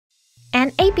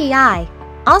API,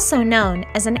 also known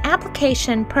as an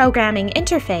Application Programming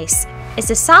Interface, is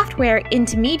a software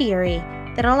intermediary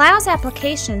that allows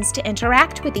applications to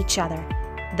interact with each other,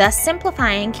 thus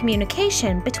simplifying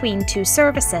communication between two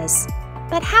services.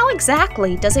 But how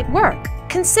exactly does it work?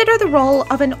 Consider the role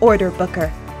of an order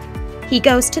booker. He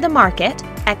goes to the market,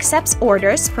 accepts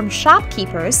orders from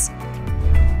shopkeepers,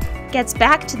 gets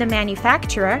back to the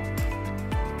manufacturer,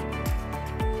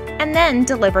 and then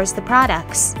delivers the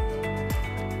products.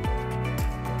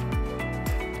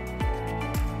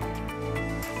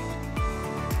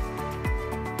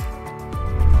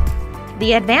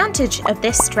 The advantage of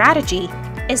this strategy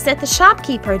is that the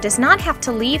shopkeeper does not have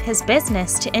to leave his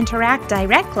business to interact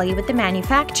directly with the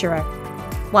manufacturer,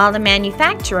 while the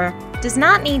manufacturer does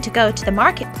not need to go to the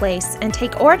marketplace and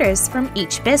take orders from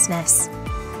each business.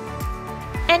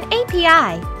 An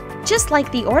API, just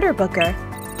like the order booker,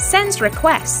 sends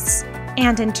requests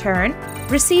and in turn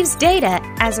receives data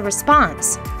as a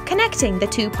response, connecting the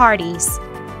two parties.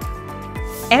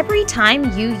 Every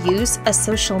time you use a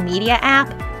social media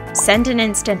app, send an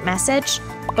instant message,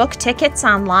 book tickets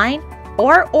online,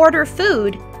 or order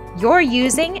food, you're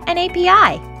using an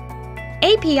API.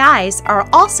 APIs are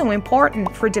also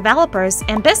important for developers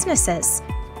and businesses.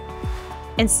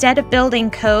 Instead of building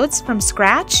codes from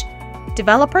scratch,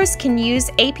 developers can use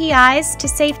APIs to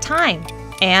save time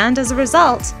and, as a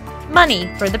result, money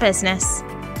for the business.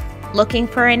 Looking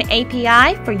for an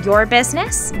API for your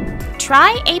business?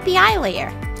 Try API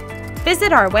Layer.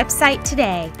 Visit our website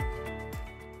today.